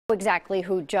Exactly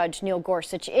who Judge Neil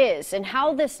Gorsuch is and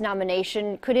how this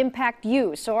nomination could impact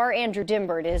you. So our Andrew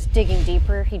Dimbert is digging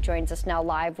deeper. He joins us now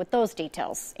live with those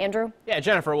details. Andrew? Yeah,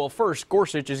 Jennifer, well, first,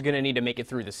 Gorsuch is going to need to make it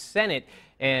through the Senate.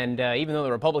 And even though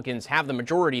the Republicans have the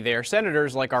majority there,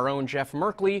 senators like our own Jeff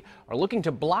Merkley are looking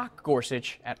to block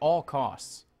Gorsuch at all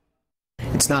costs.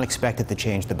 It's not expected to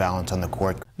change the balance on the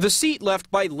court. The seat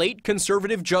left by late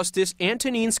conservative Justice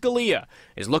Antonin Scalia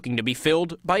is looking to be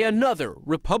filled by another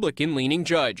Republican-leaning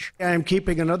judge. I am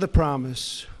keeping another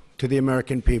promise to the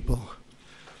American people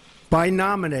by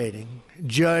nominating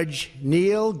Judge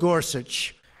Neil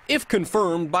Gorsuch. If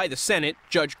confirmed by the Senate,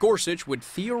 Judge Gorsuch would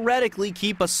theoretically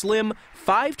keep a slim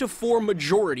 5-4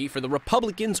 majority for the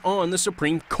Republicans on the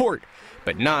Supreme Court,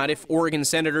 but not if Oregon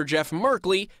Senator Jeff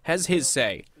Merkley has his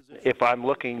say. If I'm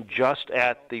looking just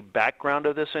at the background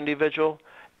of this individual,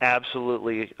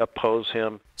 absolutely oppose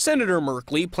him. Senator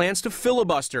Merkley plans to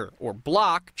filibuster or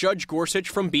block Judge Gorsuch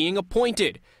from being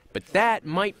appointed, but that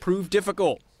might prove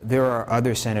difficult. There are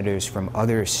other senators from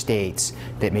other states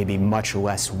that may be much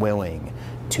less willing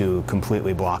to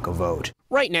completely block a vote.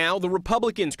 Right now, the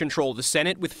Republicans control the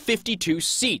Senate with 52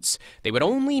 seats. They would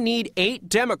only need 8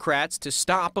 Democrats to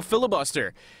stop a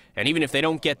filibuster. And even if they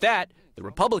don't get that, the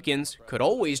Republicans could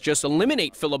always just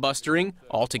eliminate filibustering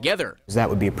altogether. That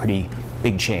would be a pretty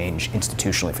big change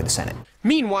institutionally for the Senate.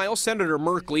 Meanwhile, Senator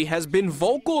Merkley has been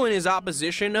vocal in his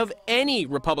opposition of any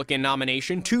Republican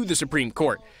nomination to the Supreme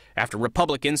Court after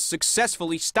Republicans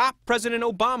successfully stopped President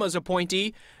Obama's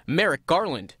appointee, Merrick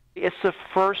Garland. It's the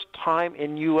first time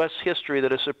in U.S. history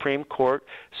that a Supreme Court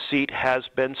seat has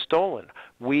been stolen.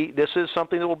 This is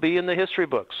something that will be in the history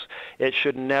books. It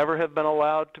should never have been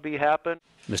allowed to happen.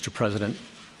 Mr. President,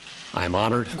 I am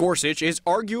honored. Gorsuch is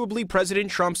arguably President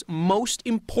Trump's most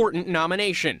important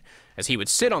nomination, as he would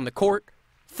sit on the court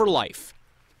for life.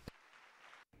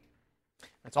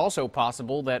 It's also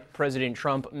possible that President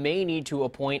Trump may need to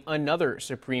appoint another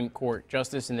Supreme Court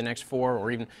justice in the next 4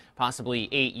 or even possibly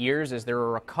 8 years, as there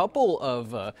are a couple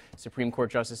of Supreme Court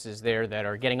justices there that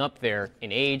are getting up there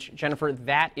in age. Jennifer,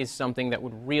 that is something that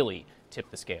would really tip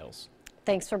the scales.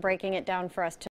 Thanks for breaking it down for us.